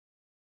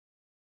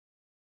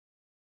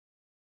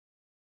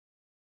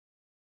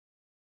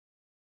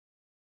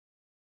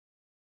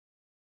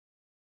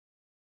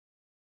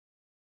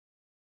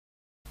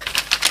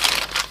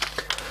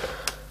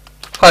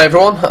Hi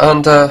everyone,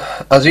 and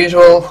as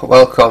usual,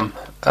 welcome.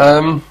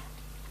 Today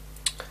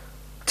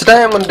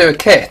I'm going to do a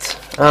kit,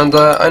 and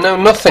I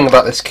know nothing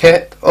about this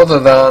kit other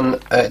than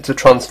it's a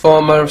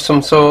transformer of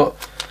some sort.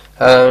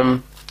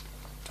 I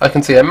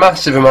can see a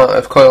massive amount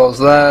of coils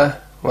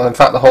there. Well, in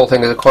fact the whole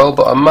thing is a coil,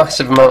 but a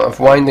massive amount of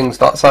windings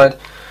that side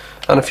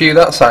and a few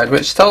that side,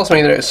 which tells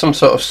me that it's some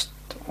sort of,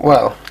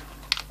 well,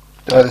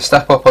 either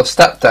step up or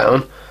step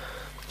down.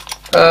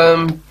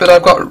 But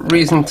I've got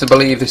reason to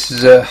believe this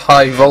is a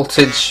high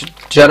voltage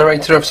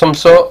generator of some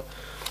sort.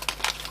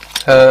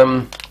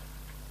 First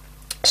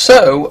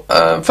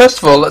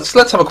of all, let's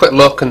have a quick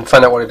look and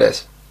find out what it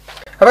is.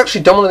 I've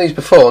actually done one of these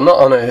before, not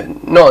on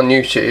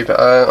YouTube.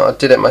 I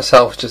did it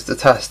myself just to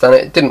test, and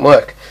it didn't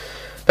work.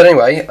 But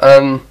anyway,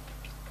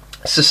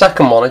 it's the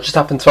second one. I just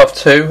happened to have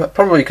two,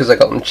 probably because I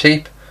got them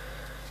cheap.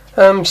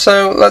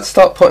 So let's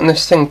start putting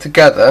this thing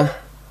together.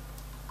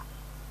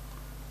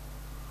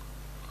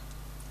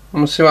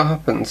 And we'll see what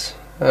happens.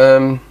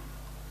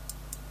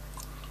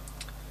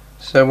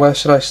 So where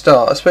should I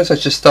start? I suppose I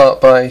should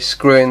start by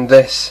screwing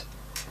this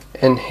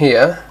in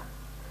here.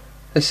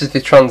 This is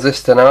the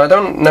transistor. Now I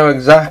don't know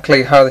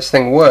exactly how this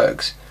thing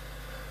works,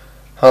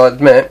 I'll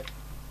admit,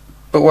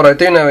 but what I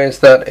do know is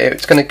that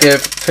it's going to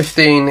give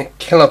 15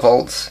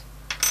 kilovolts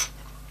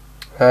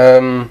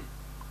out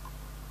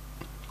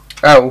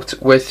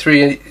with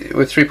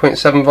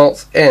 3.7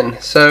 volts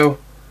in. So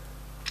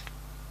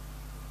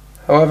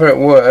however it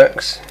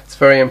works, it's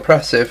very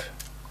impressive.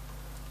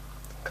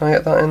 Can I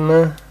get that in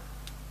there?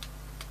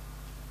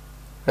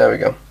 There we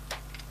go.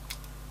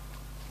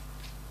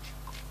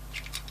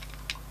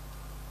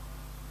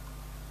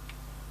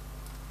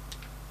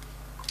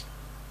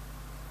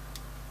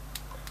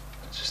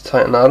 Let's just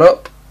tighten that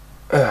up.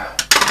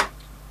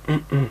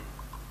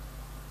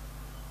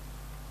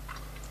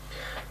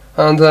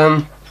 And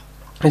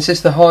is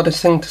this the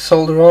hardest thing to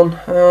solder on?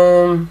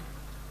 I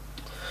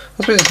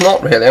suppose it's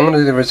not really. I'm going to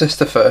do the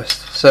resistor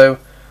first. So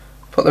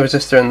put the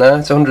resistor in there.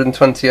 It's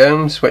 120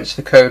 ohms, which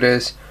the code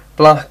is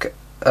black.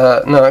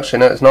 No, actually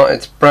no, it's not.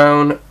 It's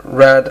brown,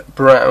 red,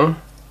 brown.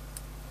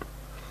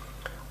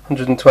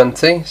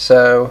 120.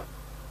 So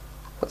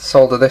let's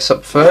solder this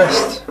up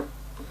first.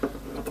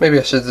 Maybe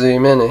I should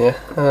zoom in here.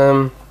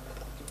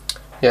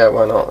 Yeah,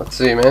 why not? Let's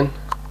zoom in.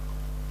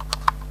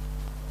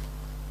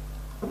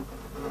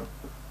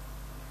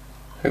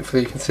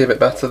 Hopefully you can see a bit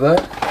better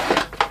there.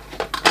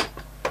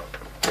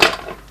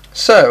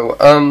 So,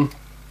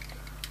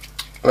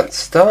 let's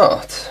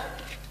start.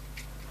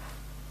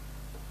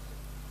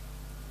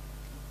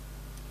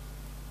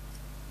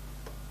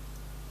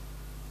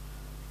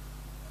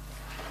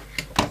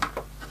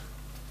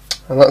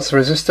 And that's the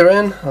resistor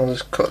in. I'll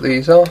just cut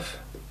these off.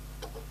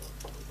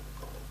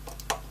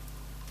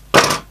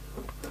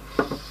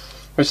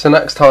 Which is the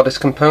next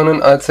hardest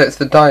component? I'd say it's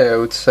the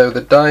diode. So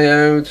the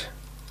diode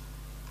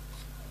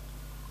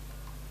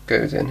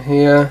goes in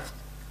here.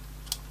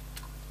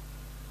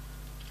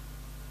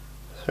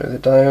 Throw the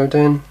diode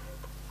in.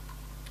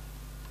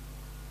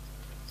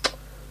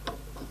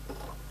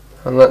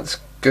 And let's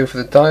go for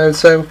the diode.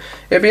 So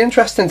it'd be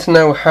interesting to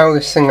know how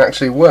this thing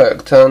actually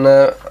worked,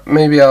 and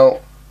maybe I'll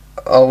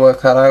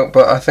work that out,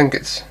 but I think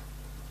it's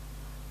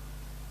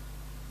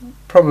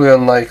probably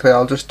unlikely.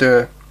 I'll just do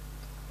a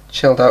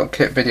chilled out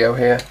kit video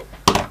here.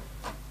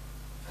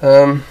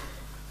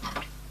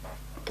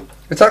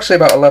 It's actually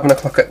about 11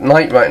 o'clock at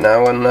night right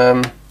now, and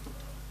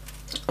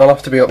I'll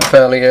have to be up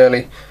fairly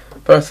early,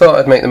 but I thought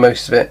I'd make the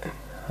most of it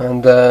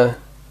and do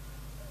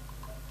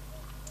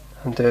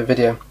a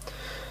video.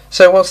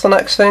 So what's the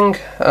next thing?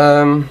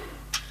 The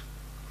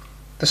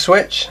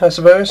switch, I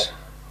suppose.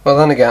 Well,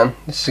 then again,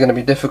 this is going to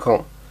be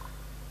difficult.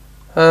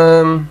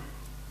 Let's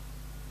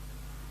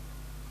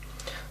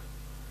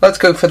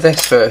go for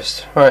this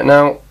first. Right,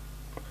 now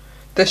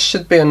this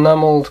should be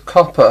enamelled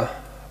copper,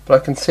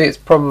 but I can see it's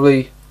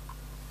probably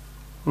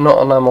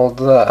not enamelled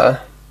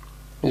there.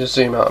 Let me just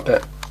zoom out a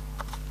bit.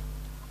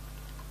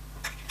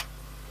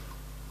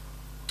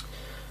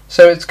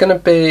 So it's going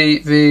to be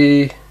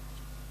the,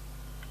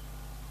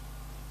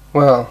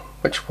 well,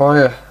 which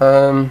wire?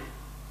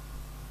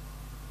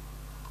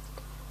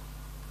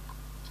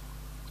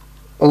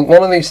 Well,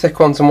 one of these thick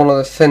ones and one of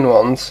the thin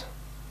ones.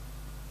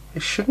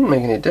 It shouldn't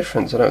make any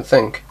difference, I don't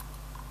think.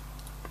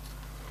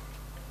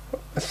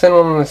 The thin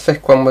one and the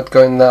thick one would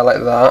go in there like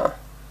that.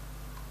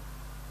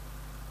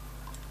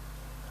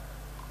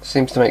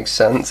 Seems to make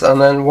sense.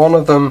 And then one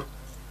of them,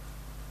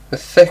 the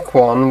thick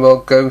one, will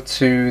go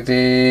to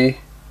the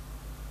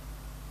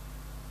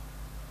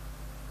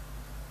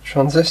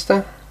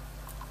transistor.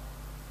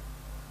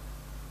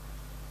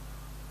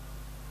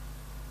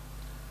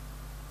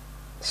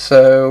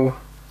 So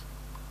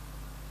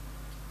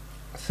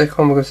the thick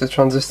one will go to the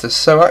transistor.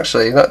 So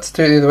actually, let's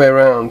do it the other way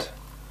around.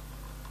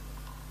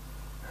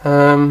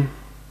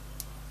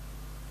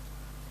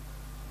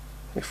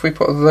 If we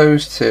put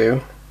those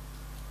two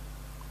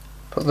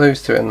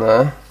in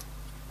there,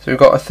 so we've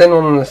got a thin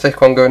one and a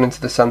thick one going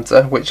into the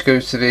centre, which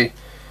goes to the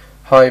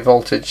high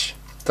voltage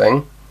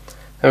thing.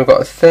 Then we've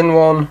got a thin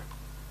one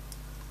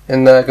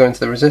in there going to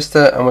the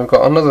resistor, and we've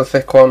got another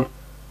thick one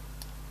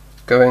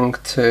going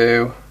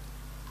to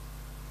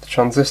the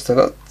transistor.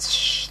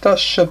 That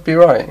should be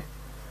right.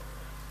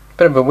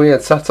 Bit of a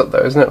weird setup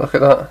though, isn't it? Look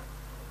at that.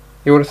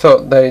 You would have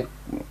thought they'd,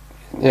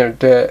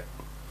 do it,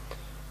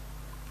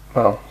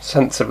 well,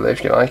 sensibly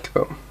if you like,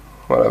 but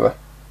whatever.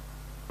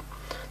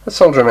 Let's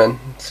solder them in,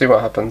 see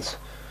what happens.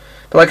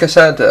 But like I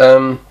said,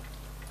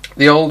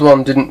 the old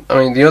one didn't,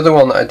 the other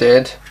one that I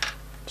did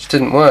just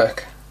didn't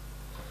work.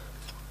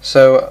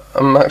 So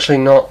I'm actually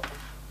not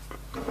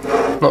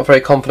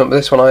very confident with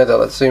this one either.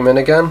 Let's zoom in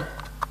again.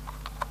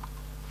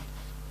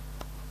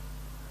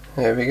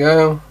 There we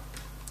go.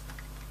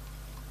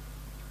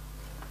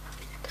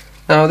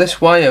 Now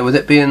this wire, with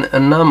it being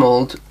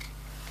enamelled,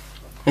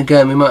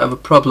 again we might have a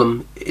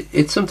problem.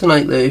 It's something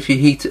like that. If you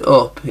heat it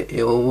up,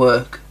 it will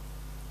work.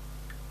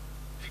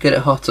 If you get it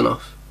hot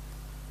enough.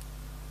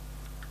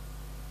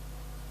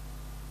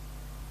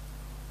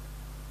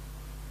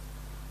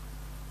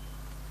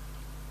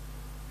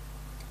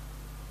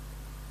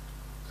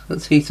 So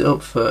let's heat it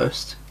up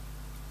first.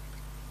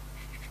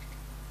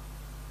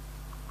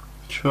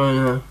 Try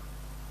now.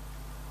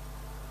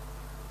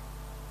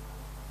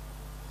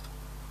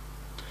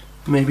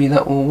 Maybe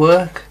that will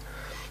work.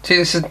 See,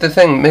 this is the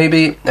thing,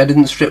 maybe I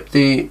didn't strip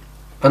the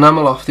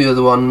enamel off the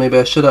other one, maybe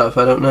I should have,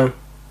 I don't know.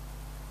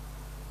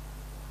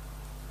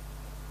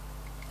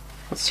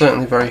 It's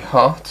certainly very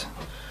hot.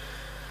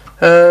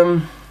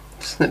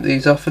 Snip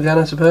these off again,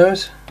 I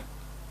suppose.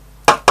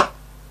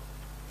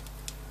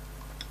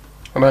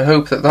 And I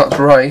hope that that's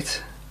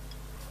right.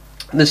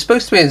 There's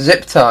supposed to be a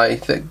zip tie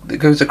that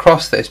goes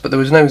across this, but there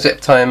was no zip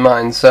tie in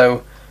mine,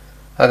 so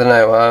I don't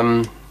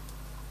know.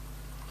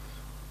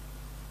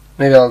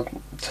 Maybe I'll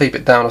tape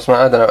it down or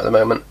something, I don't know at the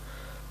moment.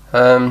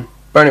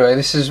 But anyway,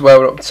 this is where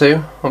we're up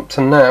to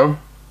now.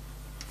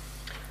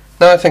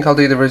 Now I think I'll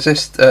do the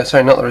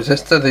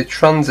the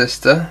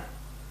transistor.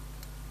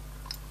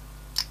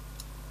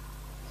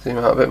 Zoom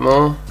out a bit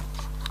more.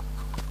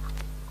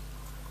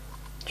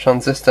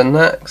 Transistor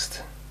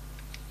next.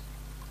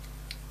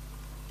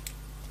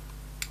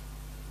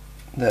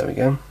 There we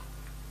go.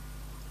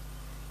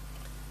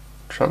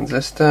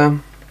 Transistor.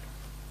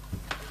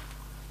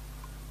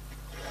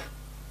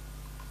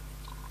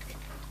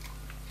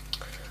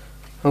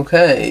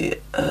 Okay,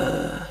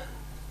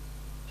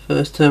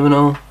 first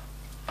terminal,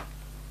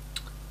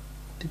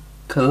 the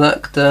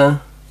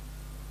collector,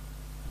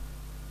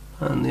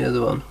 and the other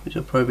one, which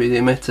will probably be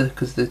the emitter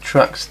because the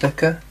track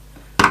sticker,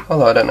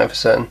 although I don't know for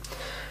certain.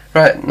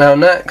 Right, now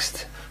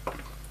next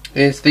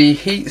is the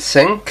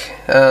heatsink,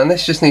 and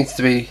this just needs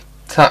to be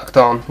tacked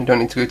on. You don't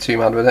need to go too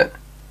mad with it.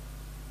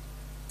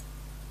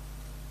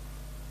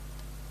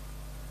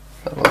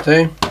 That will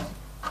do.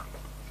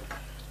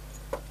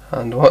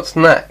 And what's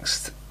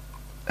next?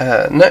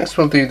 Next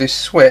we'll do this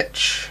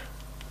switch.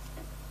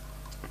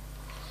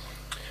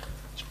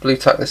 Just blue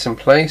tack this in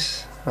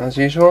place as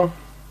usual.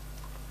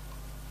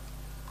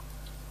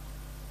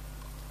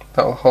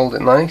 That will hold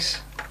it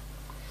nice.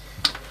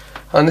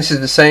 And this is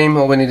the same,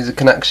 all we need is a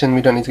connection,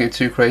 we don't need to go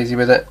too crazy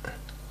with it.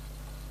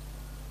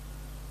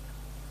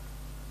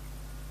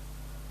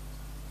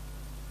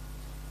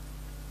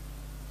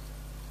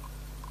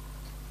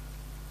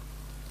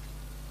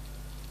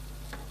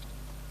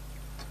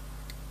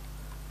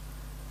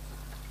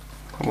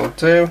 Will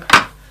do.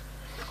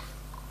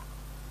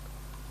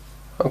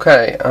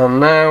 Okay,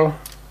 and now,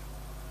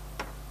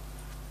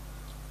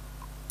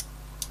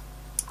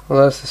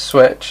 well, there's the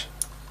switch.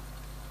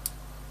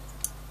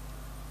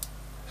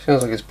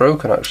 Feels like it's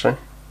broken actually.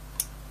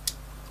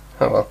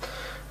 Oh well.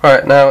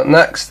 Right, now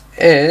next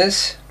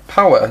is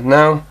power.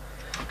 Now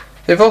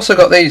they've also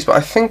got these, but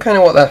I think I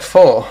know what they're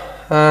for.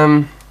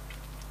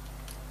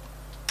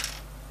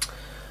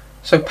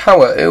 So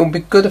power, it would be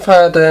good if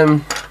I had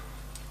a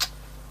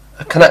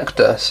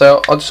connector,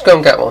 so I'll just go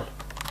and get one.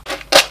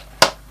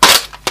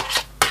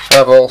 I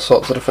have all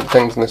sorts of different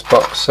things in this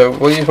box, so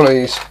we'll use one of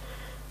these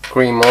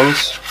green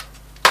ones.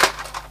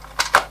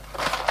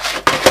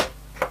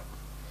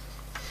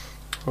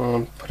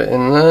 And put it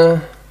in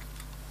there.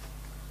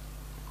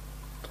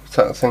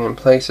 Put that thing in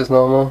place as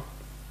normal.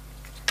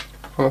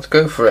 And let's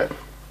go for it.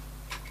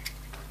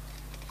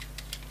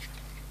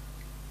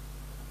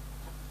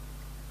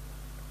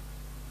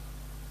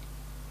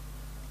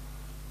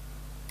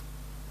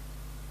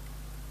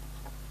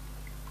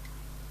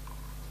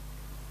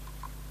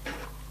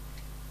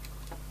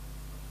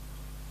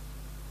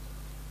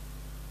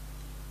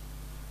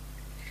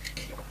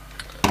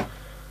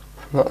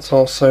 That's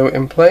also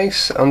in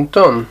place and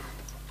done.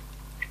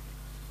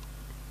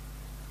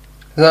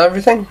 Is that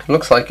everything?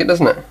 Looks like it,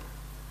 doesn't it?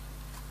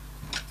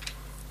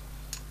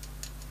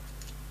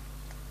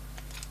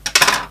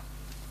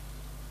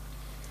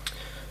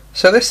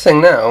 So this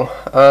thing now,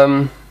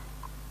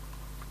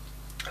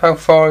 how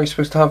far are you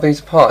supposed to have these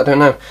apart? I don't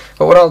know.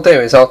 But what I'll do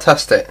is I'll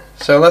test it.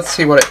 So let's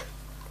see what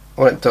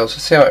it does.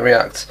 Let's see how it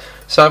reacts.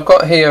 So I've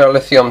got here a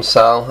lithium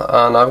cell,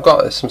 and I've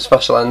got some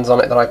special ends on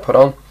it that I put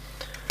on.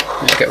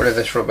 Just get rid of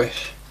this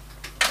rubbish.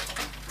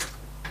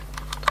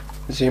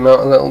 Zoom out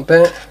a little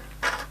bit.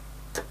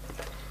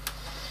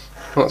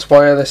 Let's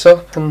wire this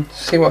up and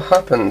see what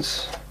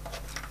happens.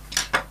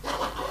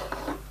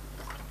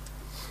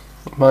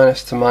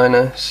 minus to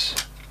minus,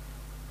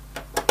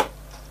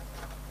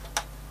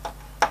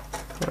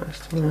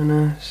 minus to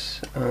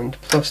minus, and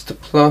plus to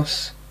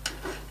plus.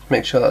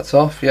 Make sure that's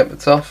off. Yep,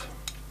 it's off.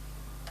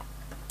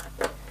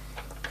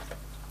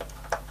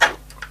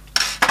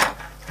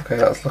 Okay,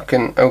 that's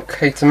looking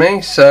okay to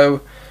me.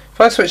 So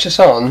if I switch this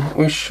on,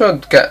 we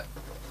should get,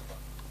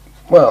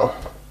 well,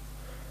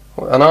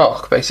 an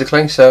arc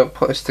basically. So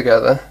put this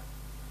together.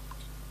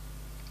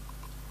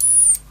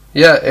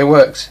 Yeah, it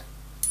works.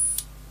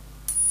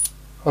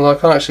 Although I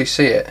can't actually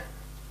see it.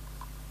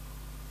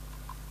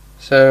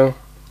 So,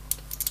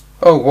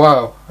 oh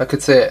wow, I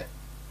could see it.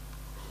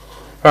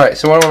 Right,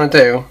 so what I want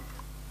to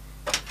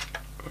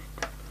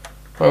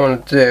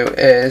do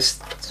is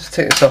just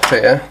take this off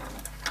here.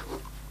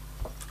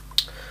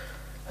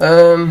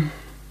 Now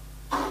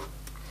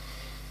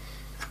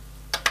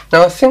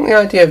I think the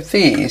idea of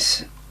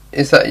these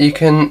is that you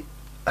can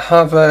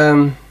have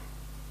an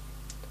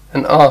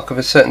arc of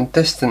a certain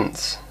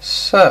distance.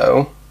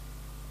 So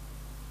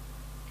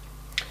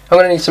I'm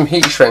going to need some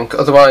heat shrink,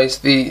 otherwise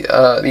the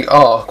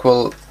arc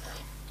will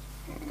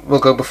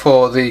go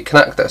before the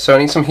connector. So I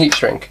need some heat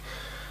shrink.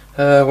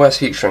 Where's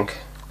heat shrink?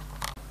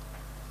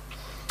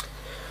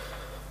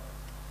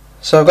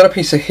 So I've got a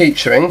piece of heat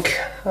shrink,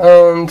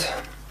 and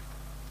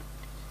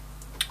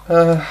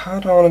how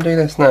do I want to do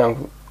this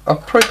now? I'll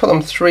probably put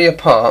them 3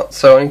 apart,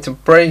 so I need to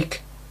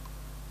break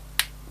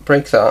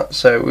that.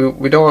 So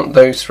we don't want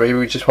those 3,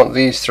 we just want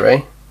these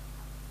 3.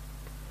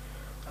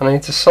 And I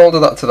need to solder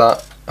that to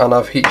that and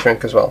have heat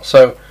shrink as well.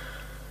 So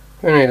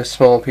we need a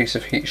small piece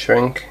of heat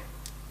shrink.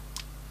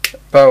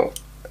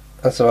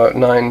 That's about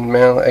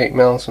 9mm,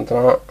 8mm, something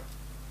like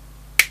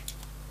that.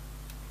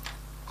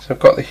 So I've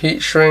got the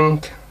heat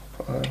shrink.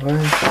 Put that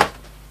away.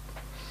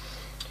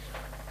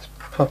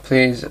 Pop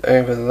these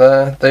over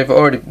there.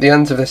 The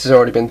ends of this has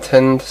already been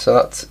tinned, so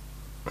that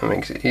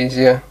makes it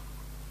easier.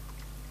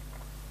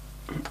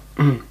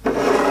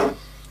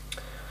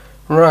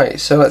 Right,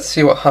 so let's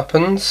see what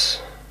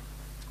happens.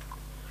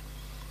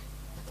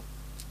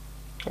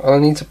 I'll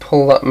need to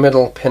pull that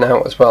middle pin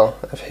out as well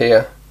of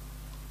here.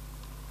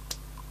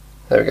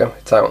 There we go,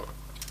 it's out.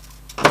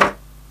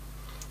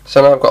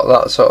 So now I've got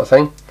that sort of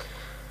thing.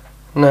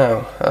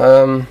 Now,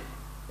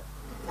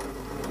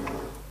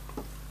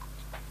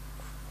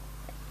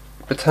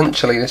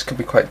 potentially this could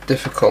be quite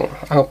difficult.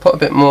 I'll put a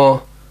bit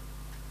more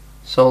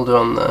solder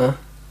on there.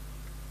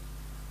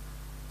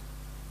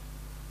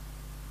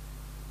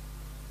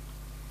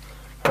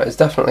 Right, it's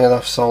definitely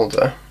enough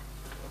solder.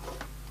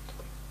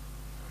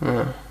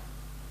 Yeah.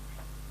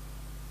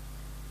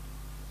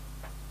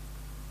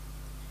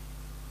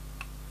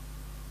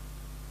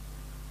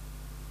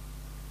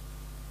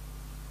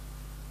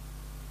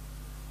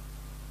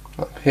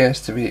 That appears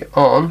to be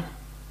on.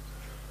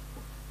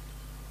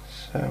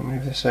 So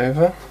move this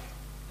over.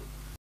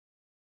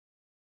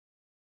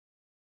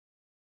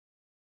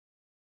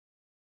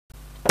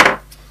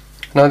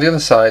 Now the other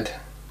side.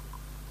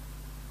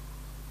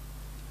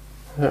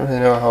 I don't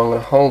really know how I'm going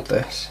to hold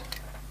this.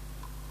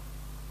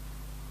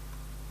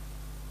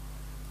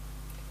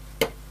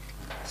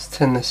 Let's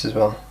tin this as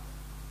well.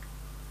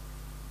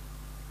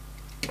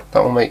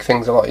 That will make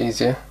things a lot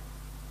easier.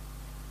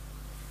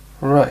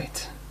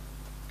 Right.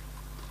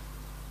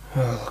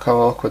 Oh, look how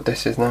awkward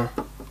this is now.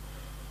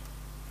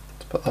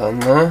 Let's put that in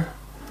there.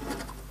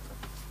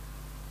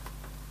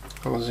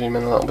 I'll zoom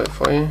in a little bit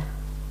for you.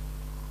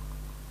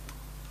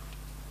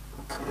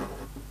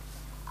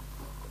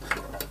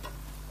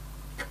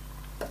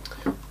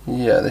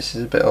 Yeah, this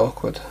is a bit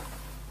awkward.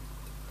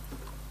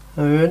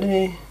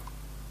 Already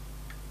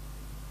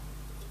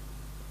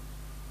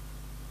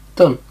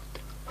done.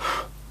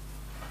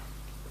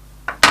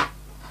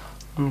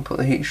 And put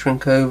the heat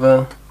shrink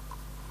over.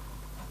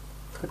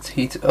 Let's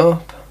heat it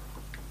up.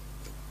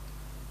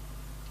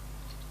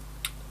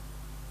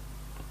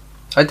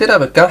 I did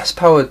have a gas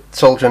powered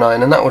soldering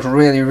iron and that was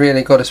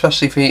really good,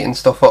 especially for heating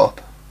stuff up.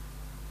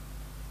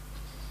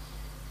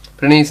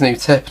 But it needs a new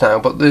tip now,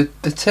 but the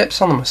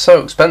tips on them are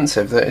so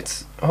expensive that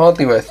it's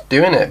hardly worth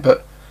doing it.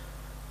 But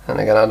then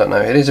again, I don't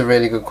know, it is a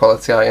really good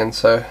quality iron,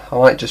 so I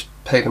might just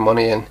pay the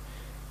money and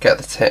get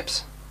the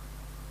tips.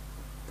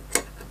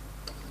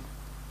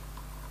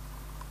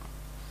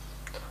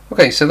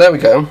 Okay, so there we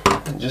go.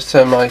 Just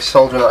turn my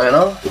soldering iron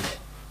off.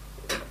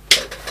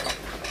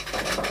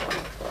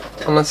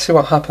 And let's see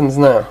what happens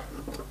now.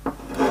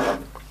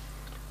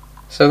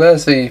 So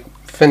there's the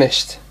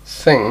finished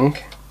thing.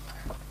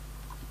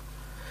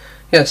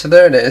 Yeah, so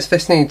there it is.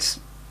 This needs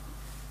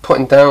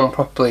putting down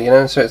properly, you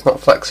know, so it's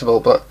not flexible,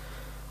 but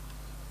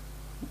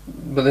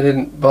they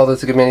didn't bother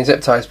to give me any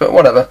zip ties, but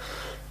whatever.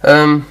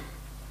 So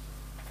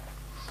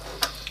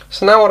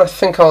now what I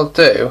think I'll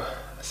do,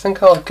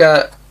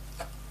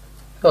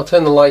 I'll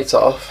turn the light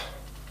off,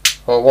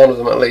 or one of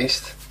them at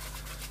least.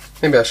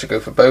 Maybe I should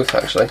go for both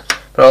actually,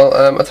 but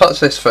I'll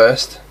attach this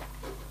first,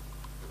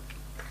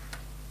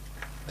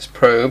 this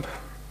probe,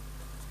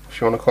 if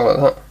you want to call it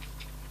that.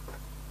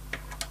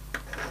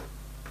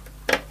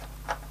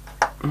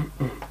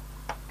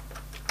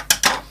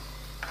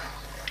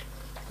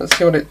 Let's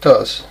see what it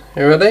does.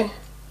 You ready?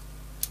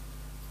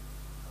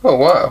 Oh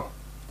wow.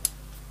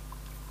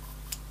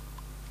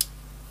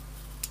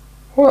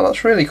 Wow,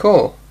 that's really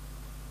cool.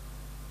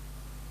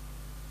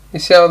 You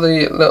see how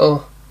the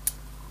little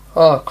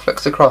arc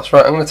flicks across?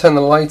 Right, I'm going to turn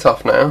the light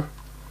off now.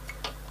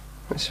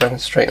 Let's see if I can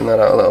straighten that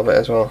out a little bit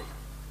as well.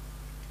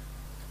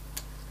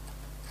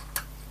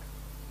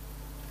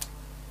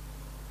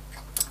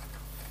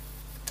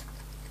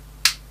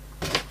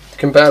 You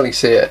can barely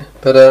see it,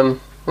 but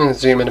I'm going to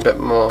zoom in a bit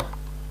more.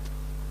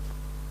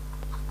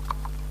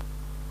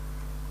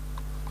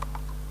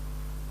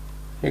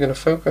 You're going to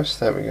focus?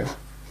 There we go.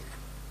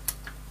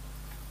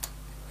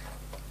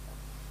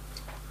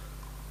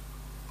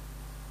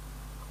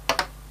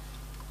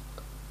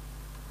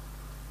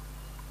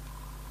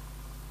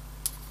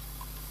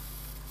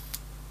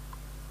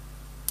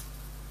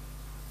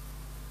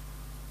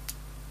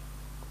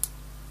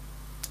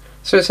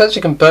 So it says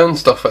you can burn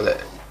stuff with it.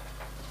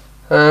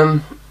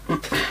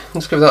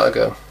 Let's give that a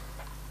go.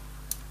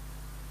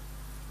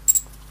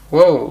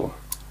 Whoa.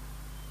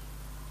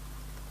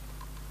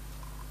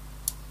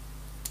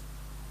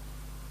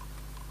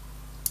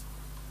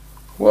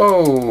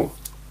 Whoa.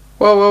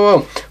 Whoa, whoa,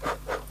 whoa.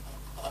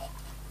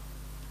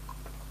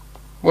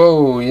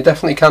 Whoa, you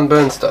definitely can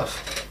burn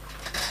stuff.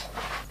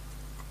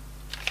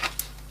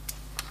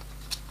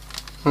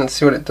 Let's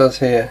see what it does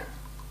here.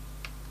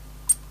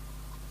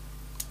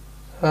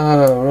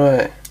 Oh,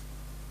 right.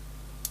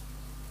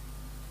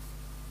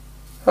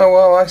 Oh,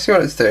 well, I see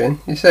what it's doing,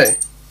 you see.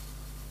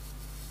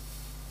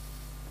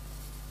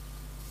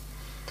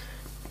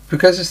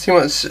 Because there's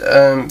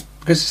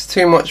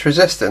too much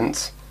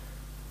resistance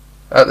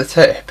at the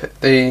tip,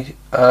 the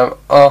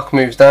arc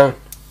moves down.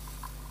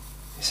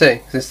 You see,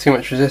 'cause there's too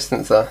much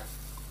resistance there.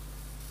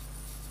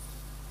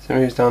 So it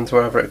moves down to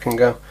wherever it can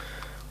go.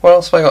 What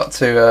else have I got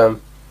to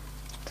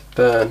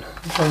burn?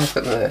 Let's have a look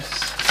at this.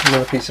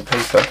 Another piece of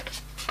paper.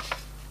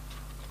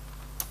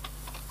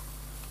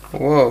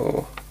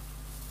 Whoa.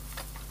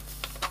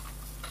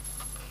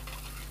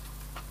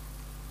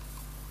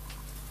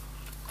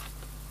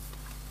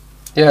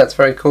 Yeah, it's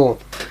very cool.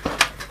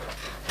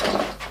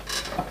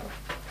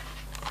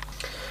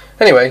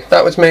 Anyway,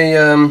 that was me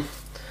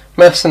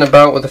messing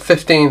about with a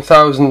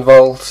 15,000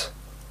 volt.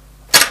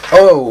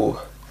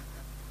 Oh,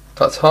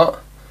 that's hot.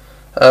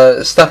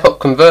 Step up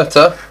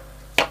converter,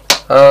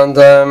 and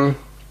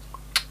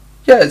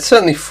yeah, it's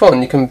certainly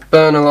fun. You can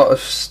burn a lot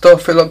of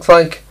stuff, it looks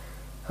like,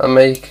 and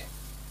make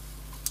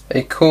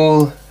a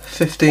cool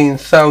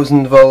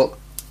 15,000 volt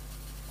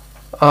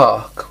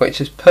arc, which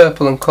is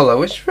purple in colour,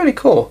 which is really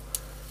cool.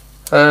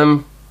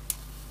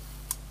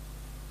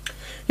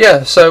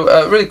 Yeah, so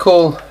really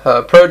cool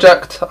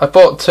project. I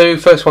bought two.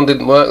 First one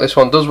didn't work, this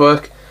one does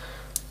work.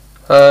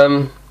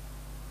 Yeah,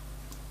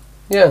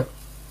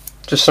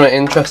 just something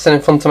interesting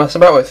and fun to mess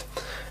about with.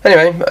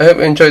 Anyway, I hope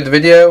you enjoyed the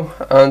video,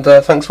 and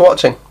thanks for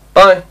watching.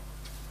 Bye!